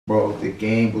Bro, the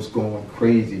game was going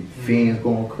crazy. Fans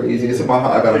going crazy. It's about how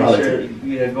I got a highlight.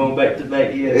 Yeah, going back to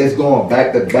back. Yeah, it's going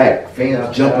back to back.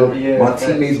 Fans jumping. My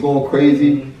teammates going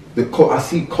crazy. I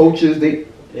see coaches. They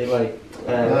like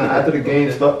after the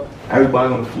game stuff.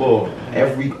 Everybody on the floor.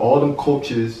 All them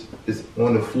coaches is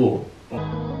on the floor.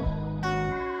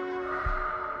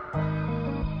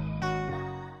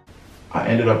 I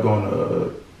ended up going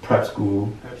to prep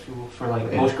school. Prep school for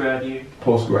like post-grad year?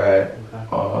 Post-grad.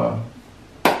 Okay.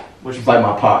 It's like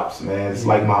my pops, man. It's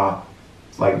like my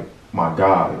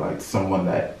guy, like someone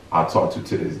that I talk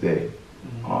to this day.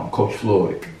 Coach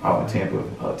Floyd out in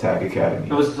Tampa, Tag Academy.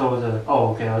 It was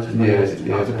okay. I was just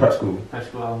it was a prep school. Prep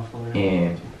school out in Florida.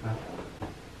 And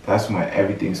that's when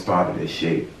everything started to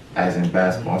shape. As in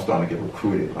basketball, I'm starting to get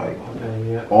recruited. Like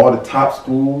all the top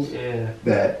schools. Yeah.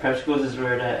 That prep schools is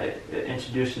where that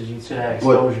introduces you to that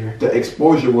exposure. The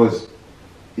exposure was,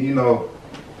 I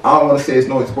don't want to say it's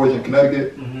no exposure in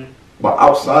Connecticut, but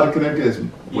outside of Connecticut, it's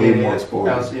way more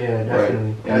exposure. Yeah,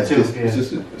 definitely. Right? And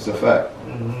it's a fact.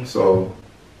 So,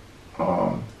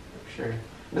 sure.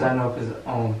 Because I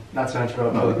know, not to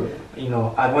interrupt,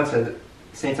 but I went to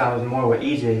same time as more with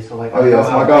EJ, so like. Oh yeah, that's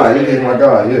my guy. EJ's my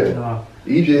guy. Yeah.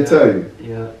 EJ will tell you.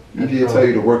 Yeah. EJ will tell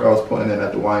you the work I was putting in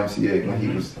at the YMCA when he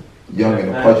was young and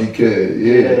a pudgy kid.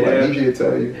 Yeah. EJ will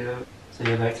tell you. Yeah. So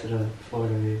you're back to the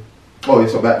Florida area. Oh yeah,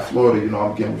 so back to Florida,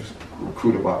 I'm getting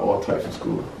recruited by all types of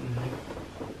schools.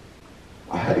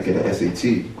 I had to get an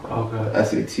SAT. Okay. The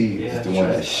SAT is the one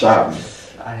that shot me.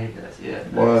 I hate that. Yeah.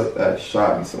 That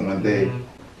shot me. So one day,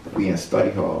 we in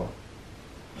study hall.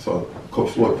 So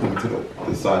Coach Floyd put me to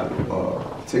the side of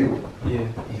the table. Yeah.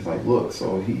 He's like, look.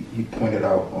 So he pointed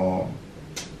out,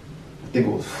 I think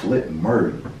it was Flip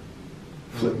Murray.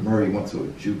 Flip Murray went to a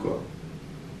JUCO,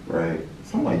 right?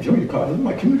 So I'm like, junior college. I'm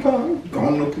like, community college?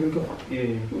 Going to community college?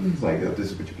 Yeah. He's like,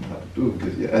 this is what you're going to have to do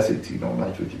because your SAT don't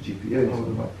match with your GPA. So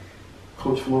I'm like,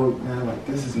 Coach Floyd, man, like,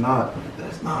 that's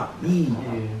not me.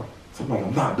 Yeah. So I'm like,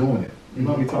 I'm not doing it. You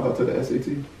know how many times I took the SAT?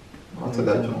 I took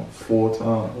that joint 4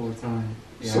 times. 4 times.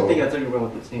 Yeah, so, I think I took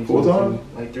about the same 4 times?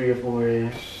 Like 3 or 4,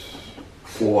 yeah.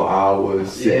 4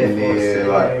 hours sitting there,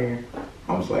 like,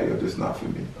 I was like, yo, this is not for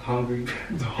me. Hungry.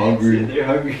 They're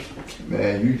hungry.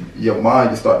 Man, your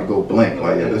mind just started to go blank,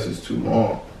 like, this is too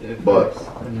long. Yeah, but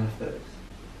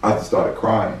I just started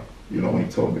crying, when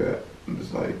he told me that. I'm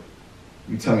just like,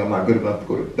 you tell me I'm not good enough to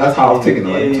go to. That's how I was taking it.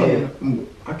 Like, you tell me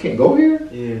I can't go here?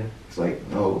 Yeah. It's like,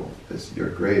 no, it's your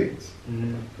grades.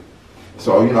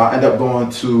 So, I ended up going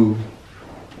to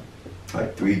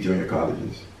like 3 junior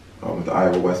colleges. I went to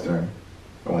Iowa Western,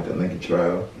 I went to Lincoln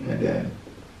Trail, and then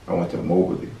I went to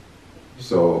Moberly.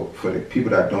 So for the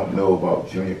people that don't know about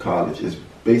junior college, it's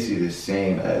basically the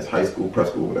same as high school, prep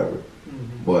school, whatever.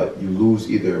 But you lose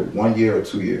either 1 year or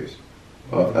 2 years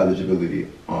of eligibility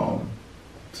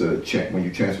when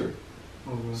you transfer.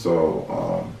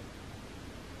 So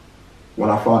when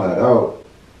I found that out,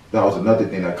 that was another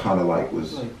thing that kind of like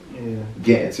was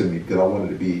getting to me because I wanted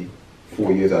to be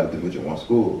 4 years out of Division I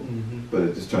school, but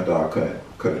it just turned out I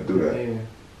couldn't do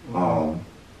that.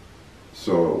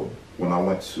 So when I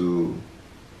went to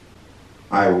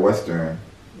Iowa Western,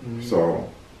 so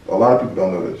a lot of people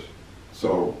don't know this.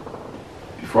 So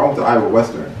before I went to Iowa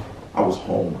Western, I was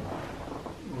home,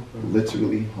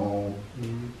 literally home,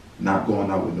 not going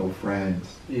out with no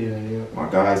friends. My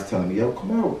guys telling me, yo,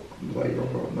 come out. I'm like, yo,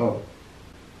 bro, no.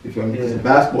 You feel me? Because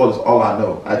basketball is all I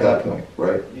know at that point,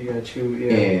 right? You gotta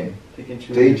choose, and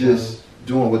they just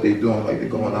doing what they doing, like they're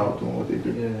going out doing what they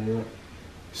do.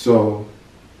 So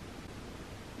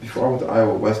before I went to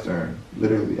Iowa Western,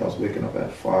 literally I was waking up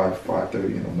at 5:30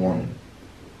 in the morning,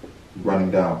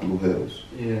 running down Blue Hills.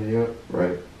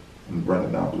 Right? I'm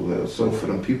running down Blue Hills. So for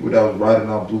them people that was riding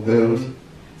down Blue Hills,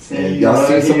 and y'all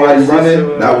seen somebody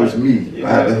running, that was me. I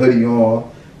had the hoodie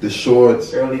on, the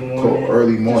shorts, early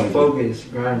morning, just focus,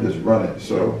 grinding, just running.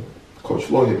 So Coach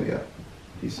Floyd hit me up.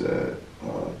 He said,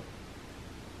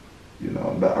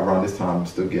 around this time I'm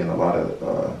still getting a lot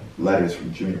of letters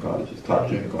from junior colleges, top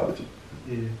junior colleges.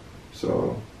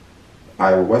 So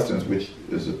Iowa Westerns, which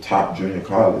is a top junior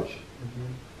college,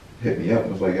 hit me up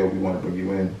and was like, yo, we want to bring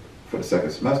you in for the 2nd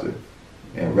semester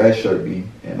and redshirt me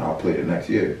and I'll play the next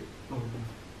year.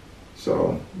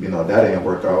 So, that didn't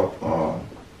work out.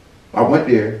 I went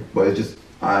there, but it just,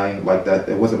 I ain't like that.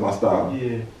 It wasn't my style,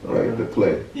 right, to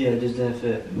play. It just didn't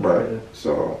fit. Right,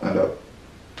 so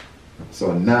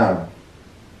so now,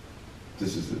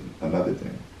 this is another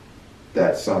thing.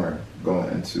 That summer, going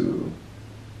into,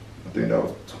 I think that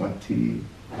was 20.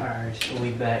 Alright, so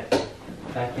we back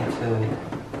into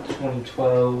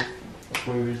 2012.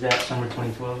 Where was that? Summer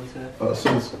 2012, you said?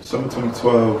 Summer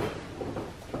 2012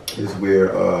 is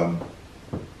where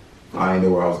I didn't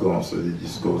know where I was going, so it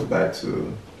just goes back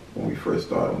to when we first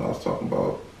started, when I was talking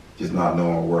about just not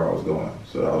knowing where I was going.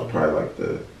 So that was probably like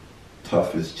the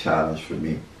toughest challenge for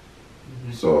me.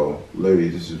 So literally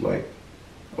this is like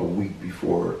a week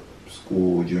before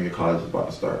school, junior college is about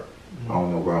to start. I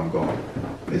don't know where I'm going.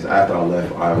 It's after I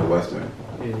left Iowa Western.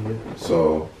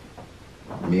 So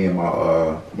me and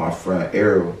my friend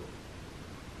Errol,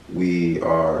 we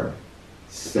are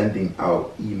sending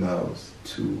out emails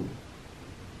to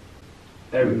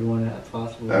everyone that's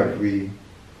possible. Every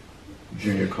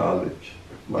junior college.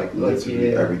 Like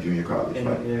literally every junior college.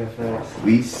 Like,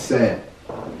 we sent,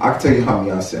 I can tell you how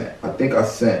many I sent. I think I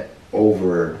sent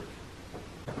over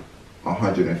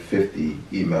 150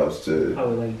 emails to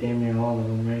probably like damn near all of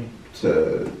them, right?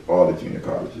 To all the junior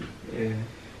colleges. Yeah.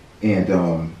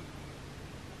 And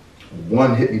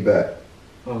one hit me back.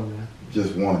 Oh yeah.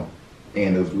 Just one.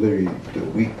 And it was literally the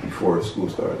week before school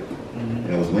started.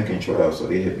 And it was Lincoln Trial, so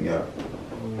they hit me up.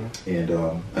 And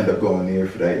ended up going there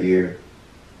for that year.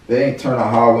 They ain't turned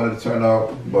out how I wanted to turn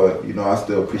out, but you know, I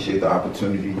still appreciate the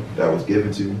opportunity that was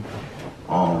given to me.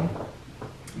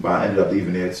 But I ended up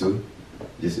leaving there too.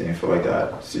 Just didn't feel like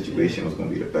that situation was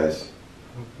gonna be the best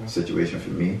situation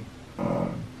for me.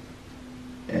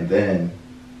 And then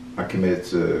I committed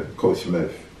to Coach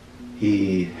Smith.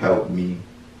 He helped me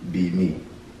be me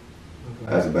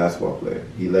as a basketball player.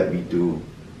 He let me do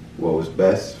what was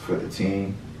best for the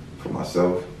team, for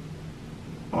myself,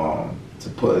 to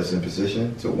put us in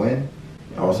position to win.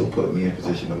 And also put me in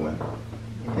position to win.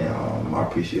 And I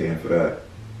appreciate him for that.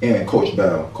 And Coach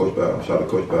Bell, shout out to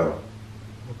Coach Bell.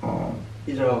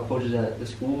 These are all coaches at the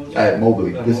schools? At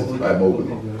Mobley. This is at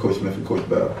Mobley. Okay. Coach Smith and Coach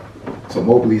Bell. So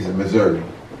Mobley's in Missouri.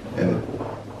 And the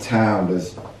town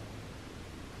that's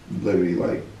literally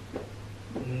like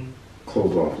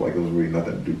closed off, like it was really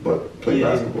nothing to do but play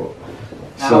basketball.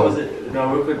 How was it,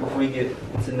 now real quick before we get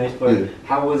to the next part,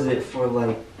 how was it for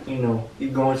like, you know, you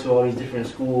going to all these different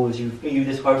schools, you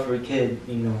just hard for a kid,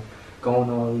 you know, going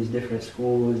to all these different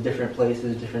schools, different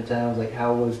places, different towns, like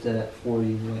how was that for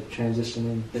you, like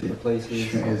transitioning different places?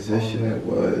 Transition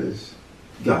was,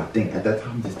 you gotta think, at that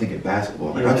time I'm just thinking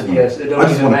basketball. Like, I just want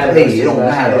to play, it don't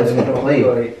matter, I just want to play.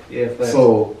 Like,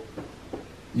 so,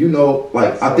 you know,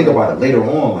 like I think about it later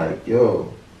on, like,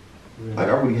 yo, like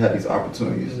I really had these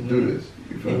opportunities to do this.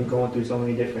 And going through so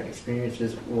many different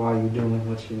experiences while you're doing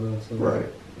what you love. So right.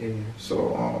 Yeah.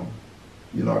 So,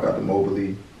 you know, I got to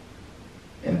Mobley,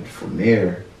 and from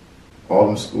there, all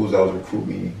them schools that was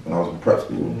recruiting me when I was in prep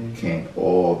school came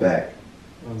all back.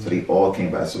 So they all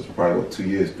came back. So it's probably what, 2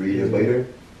 years, 3 years later,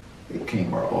 they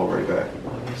came all right back.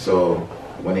 So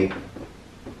when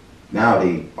now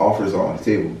the offers are on the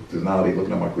table because now they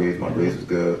looking at my grades. My grades was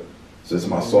good. So it's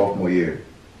my sophomore year.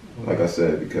 Like I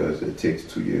said, because it takes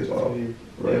 2 years off,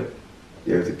 right?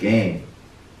 There's a game,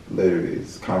 literally,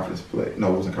 it's conference play.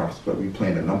 No, it wasn't conference play. We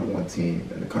playing the #1 team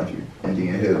in the country,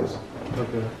 Indian Hills.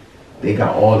 Okay. They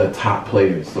got all the top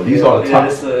players. So these are the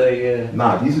top.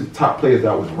 Nah, these are the top players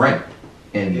that was ranked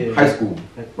in high school,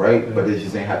 right? But they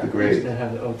just didn't have the grades.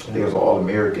 They was all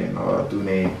American. Dude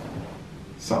named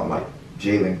something like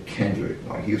Jalen Kendrick.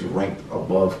 Like he was ranked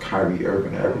above Kyrie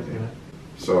Irving and everything.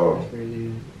 So,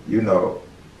 you know.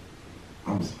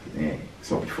 I'm just like, dang.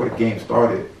 So before the game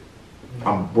started,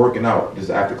 I'm working out. Just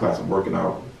after class, I'm working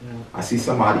out. I see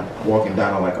somebody walking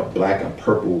down in like a black and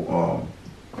purple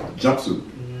jumpsuit.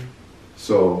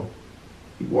 So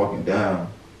he walking down.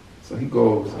 So he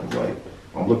goes, I'm like,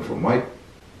 I'm looking for Mike.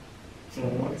 So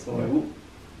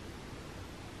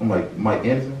I'm like, Mike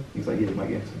Anderson? He's like, yeah,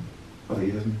 Mike Anderson. I was like,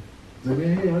 yeah, that's me. He's like,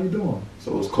 man, hey, how you doing?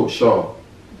 So it was Coach Shaw.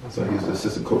 So he was the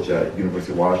assistant coach at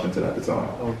University of Washington at the time.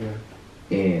 Okay.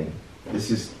 And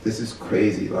this is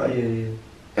crazy. Like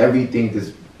everything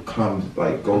just comes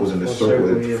like goes in the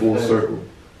circle, full circle.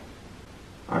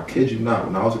 I kid you not.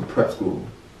 When I was in prep school,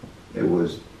 it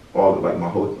was all like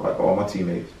all my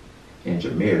teammates and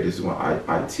Jameer. This is when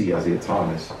IT Isaiah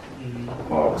Thomas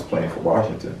was playing for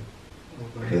Washington.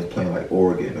 He was playing like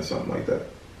Oregon or something like that.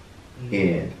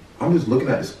 And I'm just looking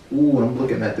at the school and I'm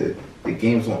looking at the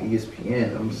games on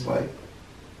ESPN. I'm just like,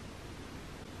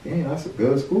 damn, that's a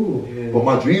good school. But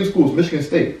my dream school is Michigan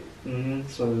State.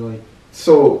 But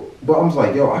I was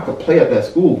like, yo, I could play at that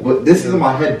school. But this is in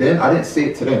my head then. I didn't say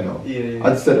it to them though. I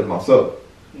just said it to myself.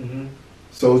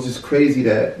 So it's just crazy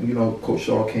that, you know, Coach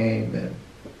Shaw came and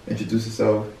introduced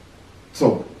himself.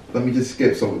 So let me just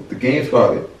skip. So the game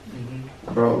started.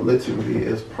 Bro, literally,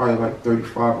 it's probably like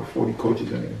 35 or 40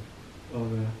 coaches in here.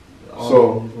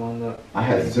 So I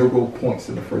had 0 points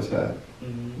in the first half.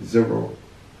 0.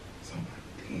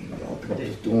 I think I'm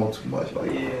just doing too much.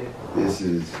 Like,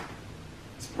 it's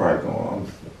probably going on.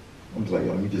 I'm just like,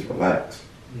 yo, let me just relax.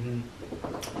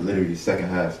 Literally, second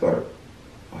half start,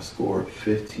 I scored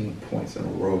 15 points in a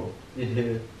row.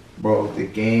 Yeah. Bro, the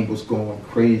game was going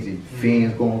crazy.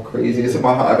 Fans going crazy. It's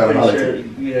about how I got highlights.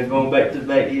 Yeah, going back to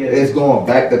back. Yeah. It's going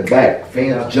back to back.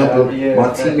 Fans jumping.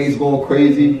 My teammates going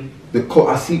crazy.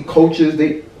 I see coaches.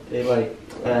 They like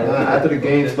after the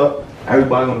game stuff.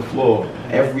 Everybody on the floor.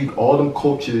 All them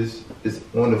coaches is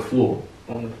on the floor.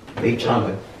 They trying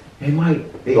to.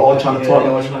 They all trying to talk. They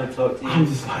all trying to talk to you. I'm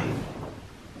just like,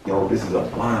 yo, this is a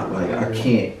lot. Like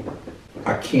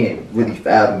I can't really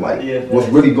fathom what's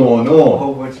really going on. A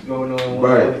whole bunch going on.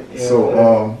 Right. Yeah,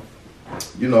 so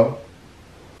you know,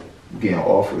 I'm getting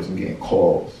offers, I'm getting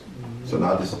calls. So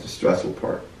now this is the stressful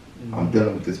part. I'm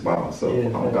dealing with this by myself. I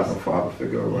don't got no father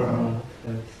figure around.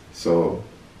 So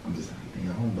I'm just like,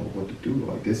 man, I don't know what to do.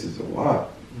 Like this is a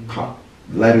lot.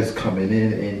 Letters coming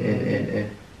in and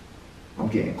I'm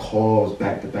getting calls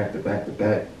back to back to back to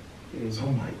back. So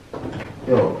I'm like,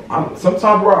 yo,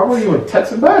 sometimes bro, I wasn't even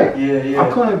texting back.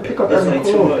 I couldn't pick up every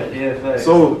call.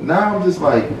 So now I'm just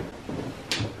like,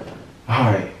 all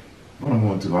right, what I'm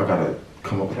going to do? I gotta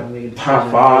come up with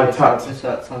top 5, top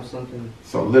something.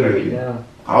 So literally,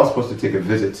 I was supposed to take a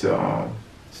visit to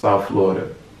South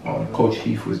Florida. Coach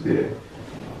Heath was there,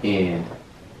 and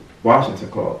Washington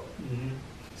called.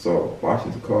 So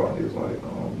Washington called, and he was like,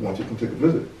 "Why don't you come take a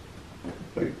visit?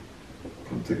 Like,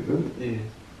 come take a visit." And,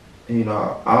 you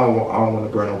know, I don't want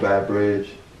to burn no bad bridge,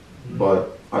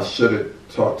 but I should have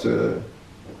talked to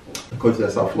the coach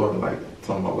at South Florida, like,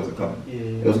 tell him I wasn't coming.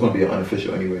 It was going to be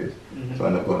unofficial anyways. So I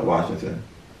ended up going to Washington.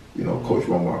 You know, Coach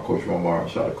Romar,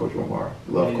 shout out to Coach Romar.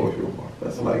 Love Coach Romar.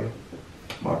 That's like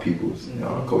my people's, you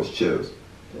know, Coach Chills.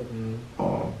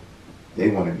 They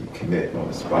wanted me to commit on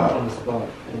the spot.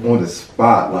 On the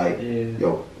spot, like,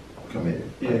 yo, come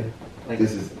in. Like,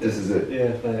 this is it.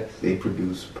 Yeah, facts. They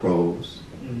produce pros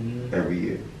every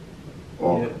year,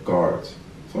 all guards.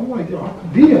 So I'm like, yo, I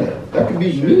could be that. That could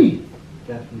be me.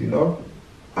 Definitely. You know,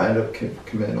 I ended up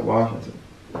committing to Washington.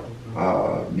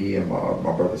 Me and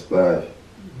my brother Splash,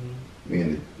 we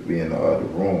in the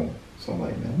room. So I'm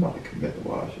like, man, I'm about to commit to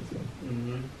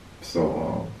Washington.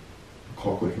 So I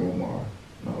called Coach Romar,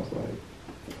 and I was like,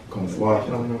 come to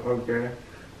Washington. Okay.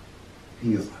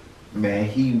 He was, man,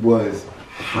 he was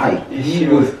hype. He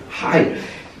was hype.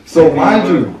 So mind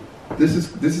you, this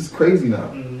is crazy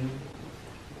now.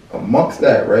 Amongst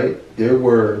that, right, there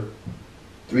were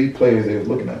 3 players they were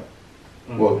looking at.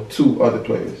 Well, 2 other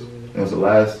players. It was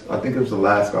I think it was the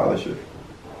last scholarship.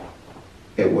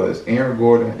 It was Aaron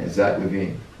Gordon and Zach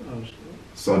LaVine.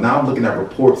 So now I'm looking at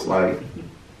reports like,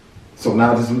 so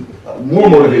now there's more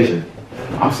motivation.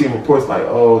 I'm seeing reports like,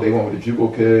 oh, they went with the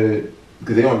JUCO kid,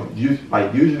 because they don't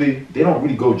usually they don't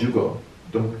really go JUCO.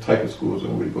 Them type of schools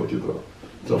don't really go JUCO.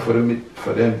 So for them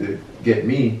to get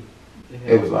me,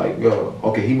 it was like, yo,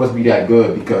 okay, he must be that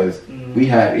good because we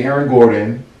have Aaron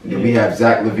Gordon and then we have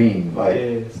Zach LaVine.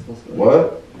 Like,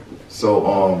 what?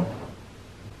 So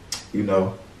you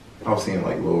know, I was seeing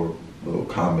like little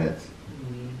comments.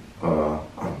 I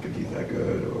don't think he's that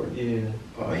good, or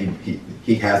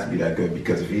he has to be that good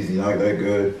because if he's not that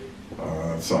good,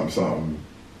 something.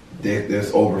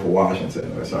 This over for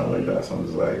Washington or something like that. So I'm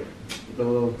just like, the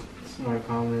little smart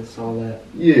comments, all that.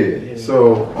 Yeah.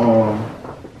 So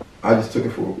I just took it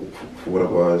for what it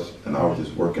was, and I was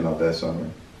just working out that summer.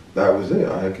 That was it.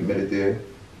 I had committed there,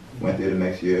 went there the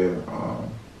next year.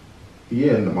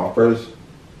 And my first.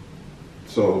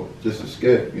 So just to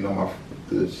skip, you know,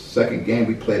 the second game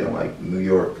we played in like New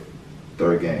York.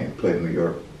 Third game played in New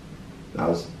York. That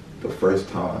was the first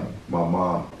time my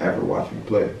mom ever watched me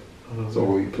play. So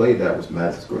where we played that was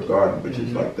Madison Square Garden, which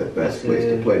is like the best place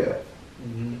to play at.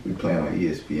 We playing on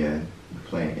ESPN, we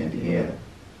playing Indiana.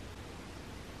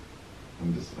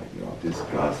 I'm just like, yo, this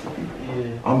got to be.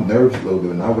 I'm nervous a little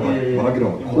bit now when I get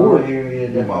on the court.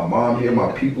 My mom here,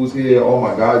 my people's here, all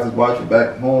my guys is watching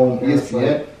back home,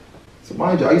 ESPN. So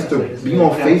mind you, I used to be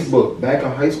on Facebook back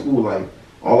in high school. Like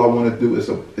all I want to do is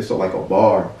like a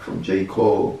bar from J.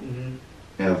 Cole,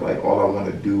 and it's like all I want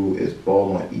to do is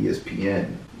ball on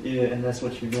ESPN. Yeah, and that's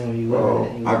what you're doing.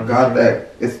 I got that.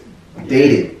 It's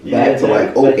dated back to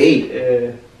like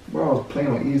 08. Bro, I was playing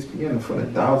on ESPN in front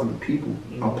of thousands of people.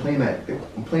 I'm playing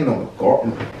on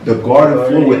the garden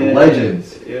floor with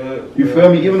legends. You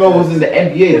feel me? Even though it was in the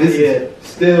NBA, this is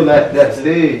still that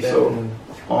stage. So,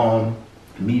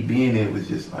 me being there was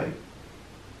just like,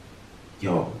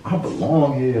 yo, I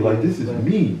belong here. Like this is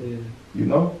me. You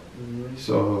know?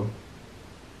 So,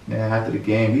 man, after the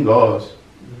game, we lost.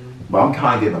 But I'm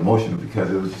kind of getting emotional because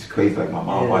it was just crazy. Like my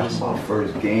mom watching my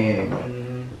first game,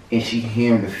 and she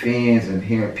hearing the fans and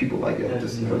hearing people like, yo,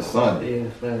 this is her son.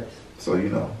 So, you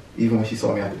know, even when she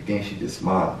saw me after the game, she just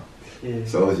smiled. Yeah.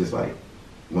 So it was just like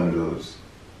one of those,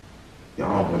 I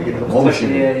don't want to get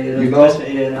emotional, you know?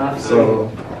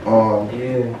 So,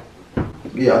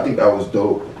 yeah, I think that was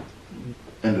dope.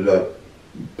 Ended up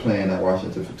playing at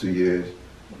Washington for 2 years.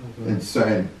 In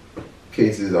certain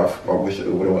cases, I wish it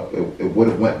would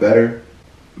have went better,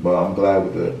 but I'm glad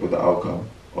with the outcome.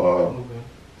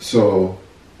 So,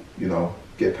 you know,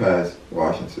 get past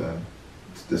Washington.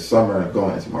 It's the summer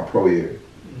going into my pro year.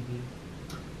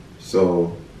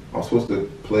 So I was supposed to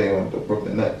play on the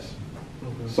Brooklyn Nets,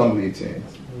 summer league team,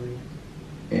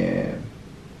 and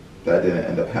that didn't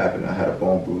end up happening. I had a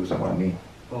bone bruise on my knee.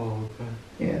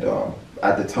 And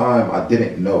at the time, I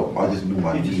didn't know. I just knew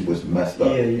my knee was messed up.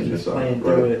 Yeah, you just playing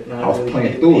through it. I was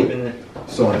playing through it.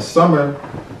 So in the summer,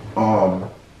 I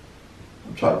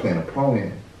tried to play in a pro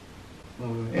game,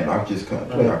 and I just couldn't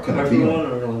play. I couldn't beat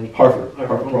him. Hartford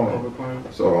pro game.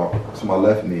 So my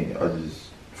left knee, I just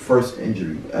first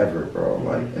injury ever, bro.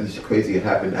 Like, and it's crazy. It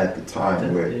happened at the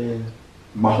time where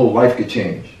my whole life could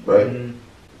change, right?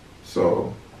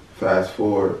 So fast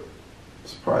forward,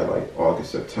 it's probably like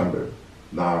August, September.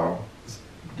 Now,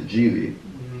 the G League,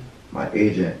 my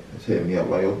agent has hit me up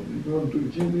like, yo, you want to do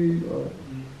the G League?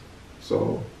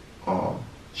 So,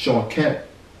 Sean Kemp,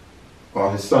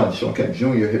 his son, Sean Kemp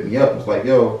Jr. hit me up. Was like,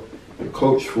 yo, the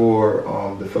coach for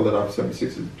the Philadelphia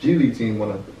 76ers G League team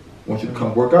want you to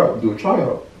come work out, do a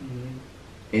tryout.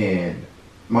 And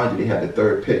mind you, they had the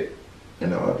 3rd pick in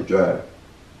the draft.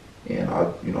 And I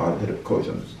hit up the coach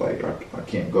and was just like, I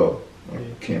can't go. I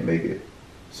can't make it.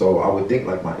 So I would think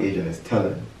like my agent is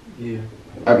telling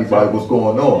everybody what's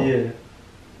going on.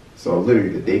 So literally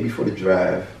the day before the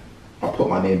draft, I put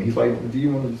my name. He's like, do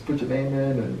you want to just put your name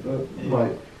in? And I'm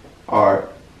like, all right.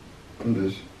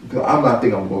 Because I'm not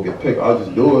thinking I'm going to get picked. I'll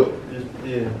just do it.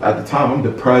 At the time, I'm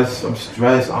depressed. I'm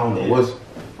stressed. I don't know what's.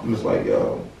 I'm just like,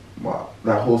 yo,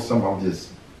 that whole summer I'm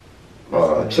just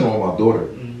chilling with my daughter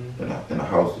in the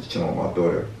house, just chilling with my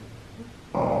daughter.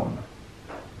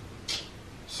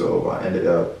 So I ended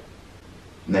up,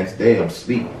 next day I'm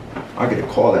asleep. I get a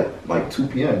call at like 2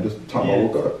 p.m. Just the time I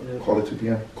woke up. Call at 2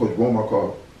 p.m. Coach Romar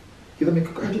called. He let me,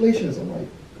 congratulations. I'm like,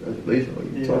 congratulations? What are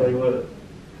you talking about? What?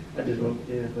 I just wrote,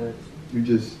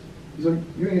 he's like,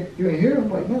 you ain't here? I'm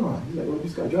like, nah. He's like, well, you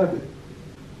just got drafted.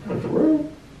 I'm like, for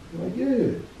real? I'm like,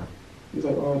 yeah. He's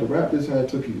like, oh, the Raptors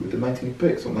took you with the 19th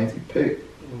pick. So 19th pick,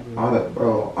 out of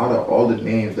all the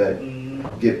names that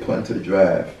get put into the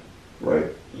draft,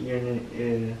 right?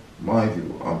 Mind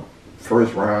you, I'm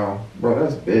first round, bro.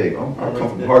 That's big. I come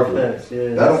from Hartford.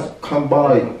 That don't come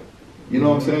by. You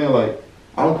know what I'm saying? Like,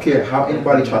 I don't care how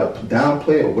anybody try to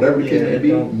downplay it or whatever the case may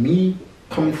be. Me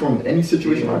coming from any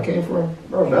situation I came from,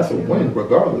 bro, that's a win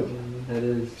regardless. That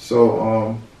is.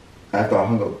 So after I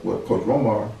hung up with Coach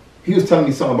Romar, he was telling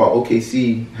me something about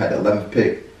OKC had the 11th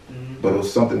pick, but it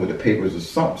was something with the papers or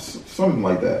something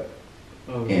like that.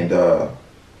 And I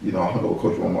hung up with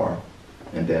Coach Romar.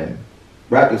 And then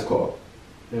Raptors called.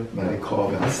 Man, they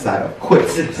called me. I sat up quick.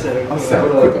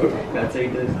 Gotta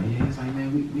take this. He's like,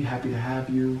 man, we happy to have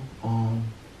you.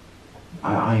 I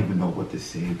don't even know what to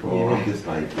say, bro. I'm just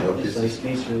like, yo, this is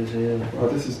speechless. Bro,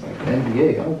 this is like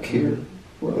NBA. I don't care.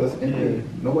 Bro, that's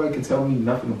NBA. Nobody can tell me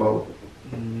nothing about.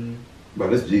 Bro,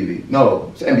 this G League.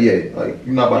 No, it's NBA. Like,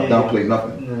 you're not about to downplay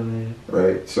nothing. No, man.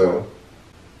 Right? So,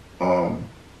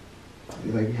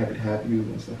 they're like, we happy to have you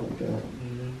and stuff like that.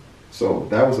 So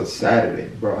that was a Saturday,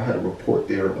 bro. I had a report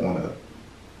there on a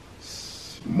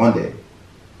Monday.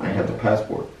 I didn't have the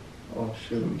passport. Oh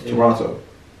shoot. Toronto.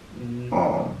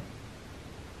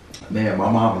 Man, my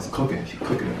mom is cooking. She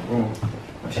cooking in the room.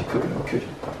 She cooking in the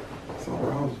kitchen. So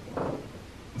bro,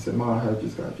 I said, Mom, I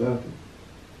just got drafted.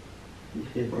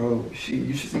 Bro,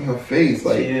 you should see her face.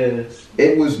 Like,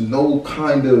 it was no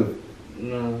kind of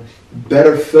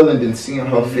better feeling than seeing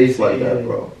her face like that,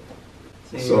 bro.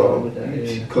 So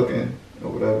she cooking or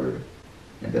whatever,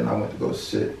 and then I went to go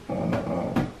sit on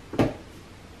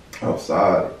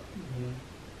outside.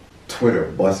 Twitter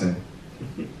bussing,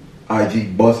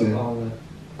 IG bussing.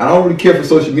 I don't really care for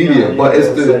social media, but it's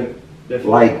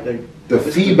the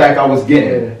feedback I was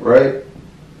getting, right?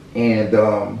 And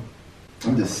I'm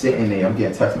just sitting there. I'm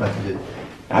getting text messages.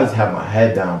 I just have my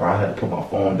head down, bro. I had to put my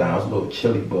phone down. I was a little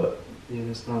chilly, but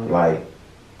like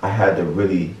I had to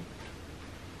really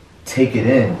take it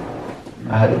in.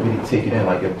 Like,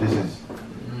 if this is,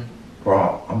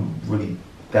 bro, I'm really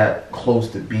that close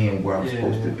to being where I'm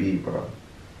supposed to be, bro.